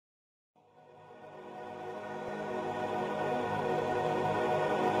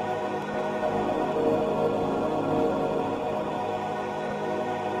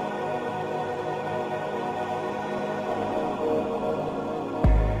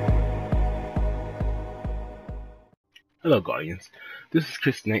Hello, Guardians. This is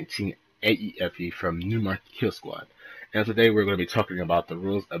Chris 19 A.E.F.E from Newmarket Kill Squad, and today we're going to be talking about the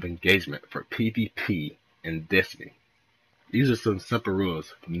rules of engagement for PvP in Destiny. These are some simple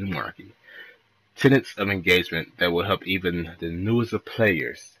rules from Newmarket. Tenets of engagement that will help even the newest of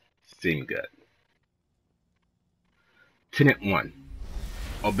players seem good. Tenet 1.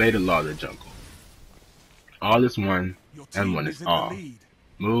 Obey the law of the jungle. All is one, and one is all.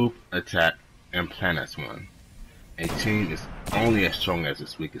 Move, attack, and plan as one. A team is only as strong as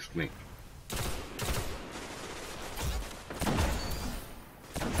its weakest link.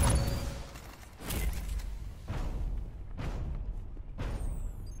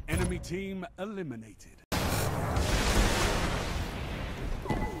 Enemy team eliminated. 3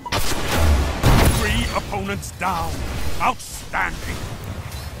 opponents down. Outstanding.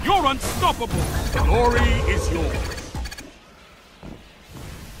 You're unstoppable. Glory is yours.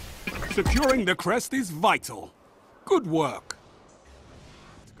 Securing the crest is vital. Good work.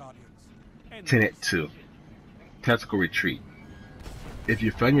 Tenet 2. Tactical retreat. If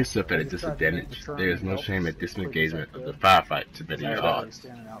you find yourself at a disadvantage, there is no shame in disengagement of the firefight to better your odds.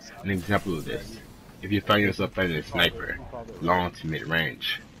 An example of this: if you find yourself fighting a sniper, long to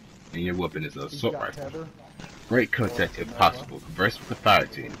mid-range, and your weapon is an assault rifle, break contact if possible, converse with the fire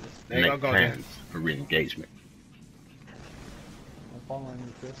team, and make plans for re-engagement. I'm following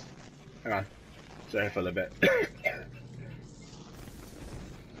you, Chris. Hang on. Sorry for a little bit.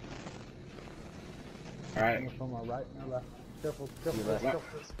 Alright. From my right and left. Careful, careful, careful.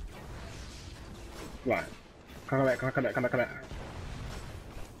 Come on. Come back.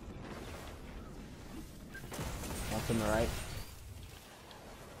 One from the right.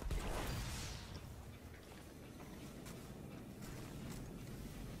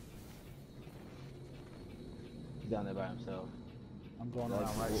 He's down there by himself. I'm going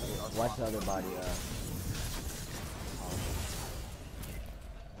around right. Watch the other body.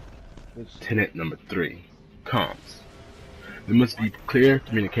 Tenet number 3. Comms. There must be clear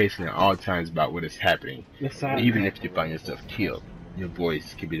communication at all times about what is happening. Even if you find yourself killed, your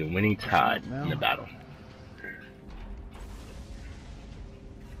voice can be the winning tide in the battle.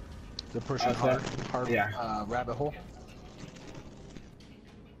 They're pushing hard, yeah. Rabbit hole.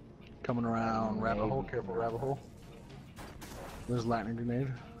 Coming around rabbit hole, careful rabbit hole. There's lightning grenade.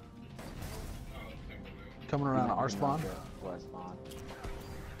 Coming around our spawn.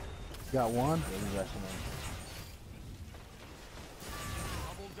 Got one.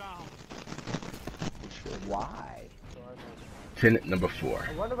 Why? Tenet number 4.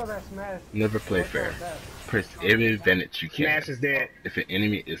 Never play fair. Press every advantage you can. If an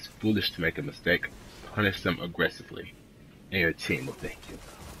enemy is foolish to make a mistake, punish them aggressively, and your team will thank you.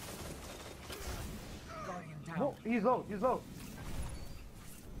 Oh, he's low, he's low.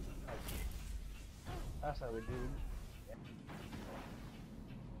 That's how we do.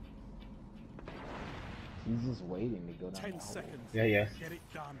 He's just waiting to go down. 10 seconds. Yeah. Get it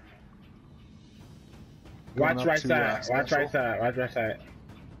done. Watch right side. Watch right side.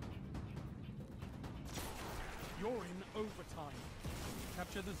 You're in overtime.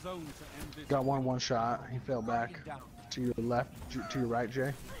 Capture the zone to end this. Got one shot. He fell back. To your left, to your right,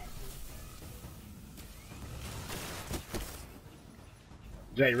 Jay.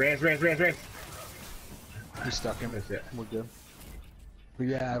 Jay, res. He stuck him. That's it. We're good. But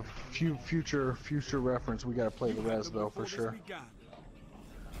yeah, future reference. We gotta play the res though for sure.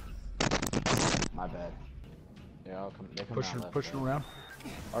 My bad. Yeah, they come pushing around.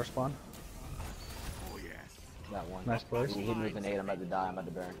 Our spawn. Oh yes. That one. Nice place. He hit me with an 8. I'm about to die. I'm about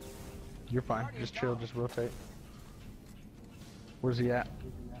to burn. You're fine. Just chill. Just rotate. Where's he at?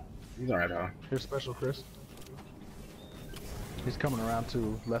 He's alright, huh? Here's Special Chris. He's coming around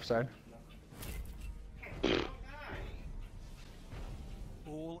to left side.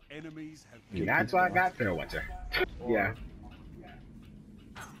 All enemies have been. That's why I got there, Watcher. Yeah.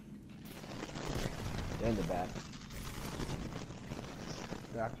 They're in the back.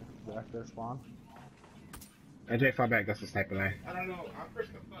 Back there, spawn. AJ, fall back. That's the sniper line. I don't know. I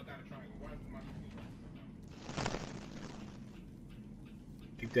pushed the fuck out of triangle. Why is my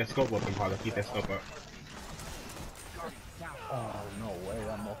Keep that scope open, Paula. Keep that scope up. Oh no way!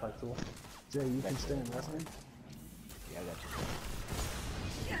 That multi-tool. Jay, you can stay in wrestling. Yeah, I got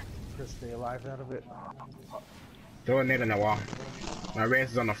you. Just stay alive out of it. Throw a net on the wall. My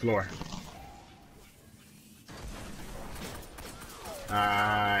res is on the floor.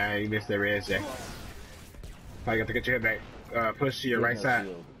 You missed the res, Jay. Probably got to get your head back. Push to your right side.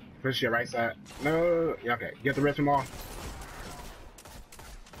 Push to your right side. No, yeah, okay. Get the res from all.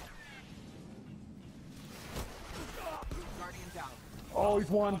 Oh, he's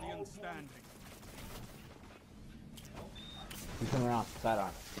one. He's coming around,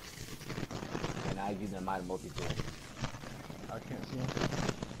 sidearm. And I give them my multi-tool. I can't see him.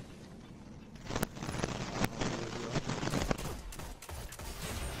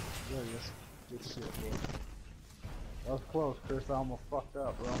 There he is. Good shit, boy. That was close, Chris. I almost fucked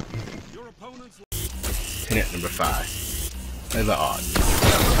up, bro. Your opponent's Tenet number 5. Play the odds.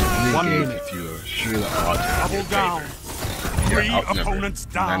 Only engage if you are sure the odds are in your down. favor. If you are 3 outnumbered, opponents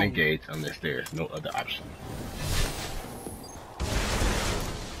do down. not engage unless there is no other option.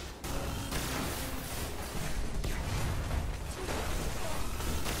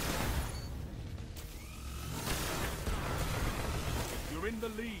 You're in the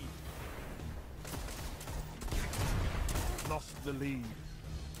lead. Lost the lead.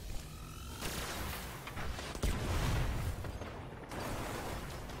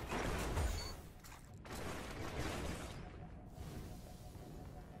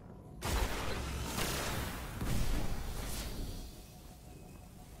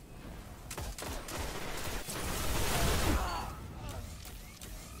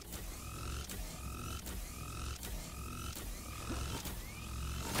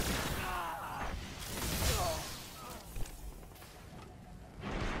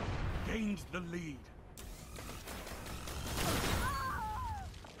 Gained the lead.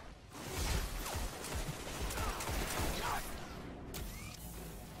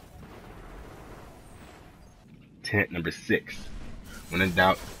 Tenet number 6. When in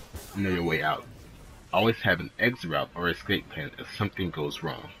doubt, know your way out. Always have an exit route or escape plan if something goes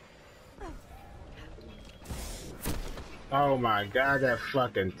wrong. Oh my god, that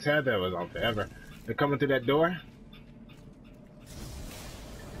fucking tether was on forever. They're coming through that door?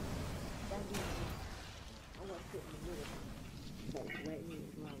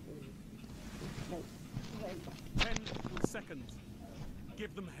 Ten seconds.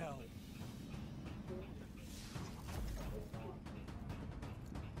 Give them hell.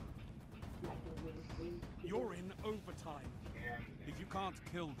 You're in overtime. If you can't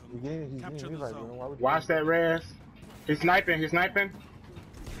kill them, capture the zone. Watch that, Rez. He's sniping, he's sniping.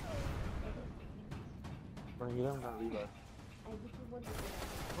 Bring it on, reload.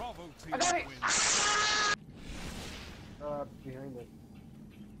 Bravo team I got it! wins. Behind it.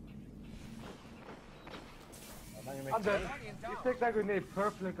 I'm dead. He picked that grenade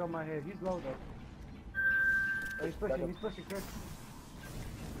perfect on my head. He's low though. Oh, he's pushing Chris.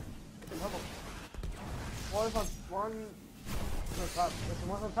 One's on top. Listen,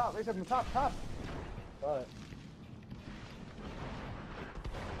 one's on top. They said on top. Alright.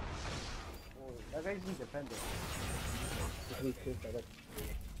 Oh, that guy's independent.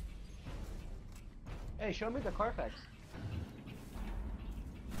 Hey, show me the Carfax.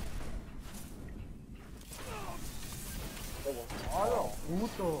 Oh, no,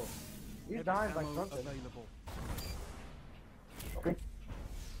 puto. He's dying by something. Available. Okay.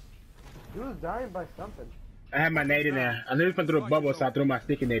 He was dying by something. I had my nade in there. I knew he went through a bubble, so I threw my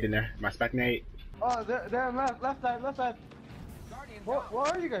sticky nade in there. My spec nade. Oh, they're left side. Where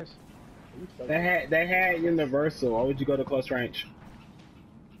are you guys? They had universal. Why would you go to close range?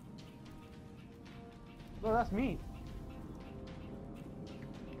 No, that's me.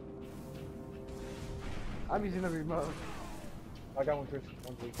 I'm using a remote. I got one, Chris.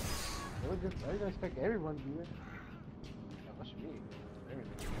 One, please. I didn't expect everyone to do it. What you mean?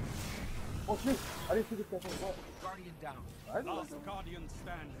 Oh shit! I didn't see this guy from what? Guardian down. I didn't Last Guardian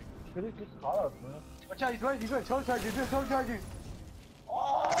standing. Could have just caught us, man. Watch out, he's going. Toe charges.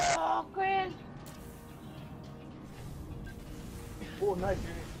 Oh, Chris! Oh, nice.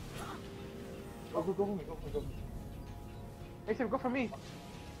 Go for me. Hey, Sam, go for me.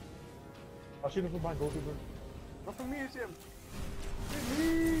 I'll shoot him from behind. Go for me. Go for me, Sam. Hit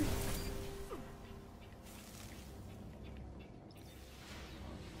me.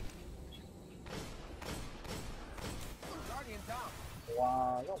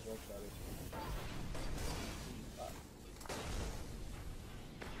 Wow, that was exciting.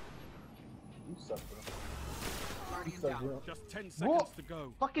 You suck, bro. Just 10 seconds to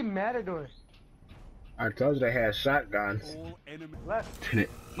go. Fucking Matador. I told you they had shotguns. All enemy. Left. Tenet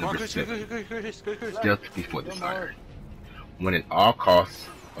number 7. Good. Stealth before dishonor. Win at all costs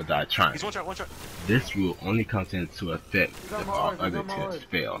or die trying. He's one shot. This rule only comes into effect if all other attempts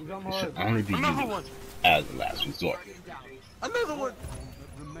fail. It should only be used as a last resort. Another one!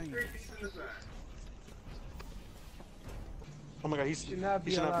 Remains. Oh my god, he should not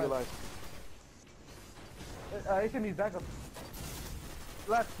be alive. He needs backup.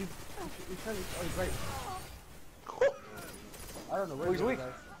 Left. He's right. I don't know where he's weak.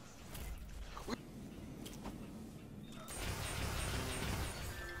 That's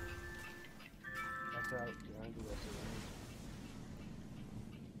right. Behind you, that's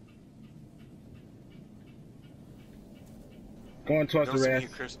Going towards the see me red. here,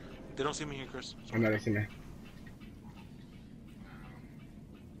 Chris. They don't see me here, Chris. I know they see me.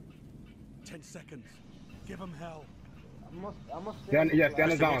 10 seconds. Give them hell. I must Stand in the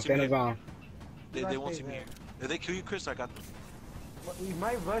zone, won't see stay in me the zone. They won't see me here. If they kill you, Chris, I got them. He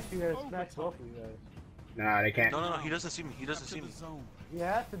might rush you and smash both of you guys. Nah, they can't. No, he doesn't see me. He doesn't see Capture me. the zone. He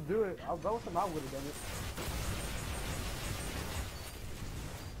has to do it. I'll go with him. I would have done it.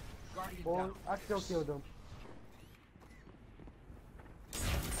 Well, I still killed him.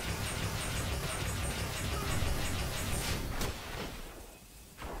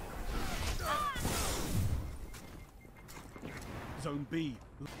 Zone B.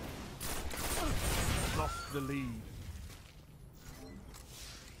 Lost the lead.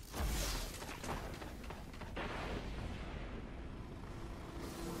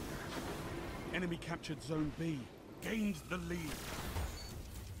 Enemy captured Zone B. Gained the lead.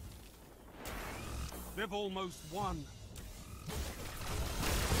 They've almost won.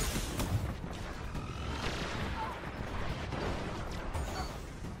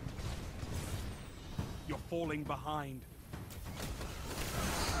 You're falling behind.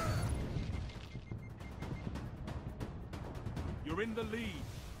 You're in the lead.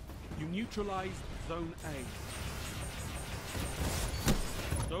 You neutralized Zone A.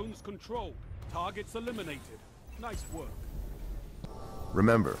 Zones controlled. Targets eliminated. Nice work.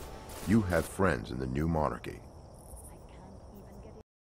 Remember, you have friends in the new monarchy.